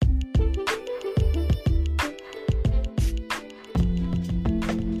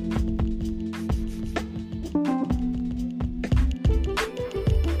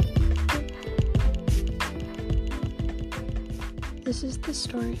the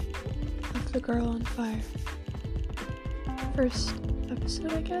story of The Girl on Fire. First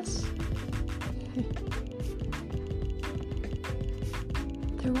episode, I guess?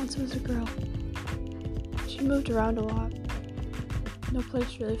 There once was a girl. She moved around a lot. No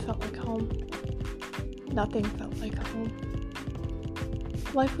place really felt like home. Nothing felt like home.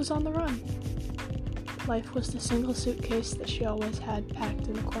 Life was on the run. Life was the single suitcase that she always had packed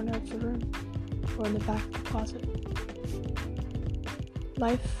in the corner of the room, or in the back of the closet.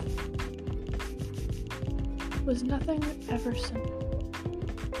 Life was nothing ever simple.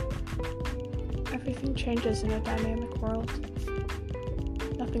 Everything changes in a dynamic world.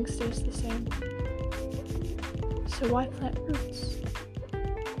 Nothing stays the same. So why plant roots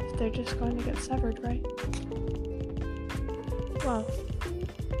if they're just going to get severed, right? Wow.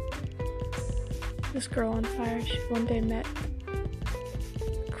 This girl on fire, she one day met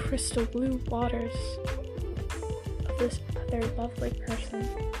crystal blue waters of this other lovely person.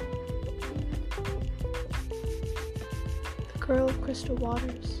 The girl of crystal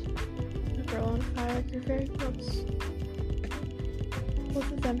waters and the girl on fire grew very close.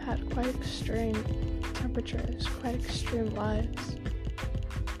 Both of them had quite extreme temperatures, quite extreme lives.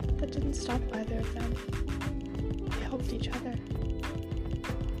 That didn't stop either of them. They helped each other to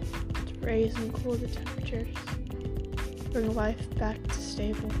raise and cool the temperatures, bring life back to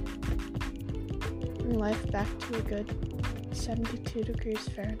stable, bring life back to a good 72 degrees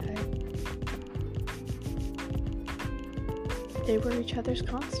Fahrenheit. They were each other's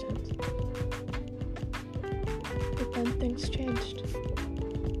constant. But then things changed.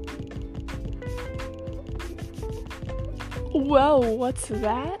 Whoa, what's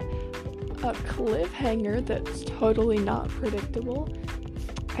that? A cliffhanger that's totally not predictable.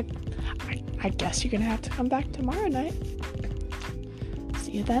 I guess you're gonna have to come back tomorrow night.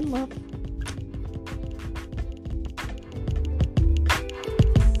 See you then, love.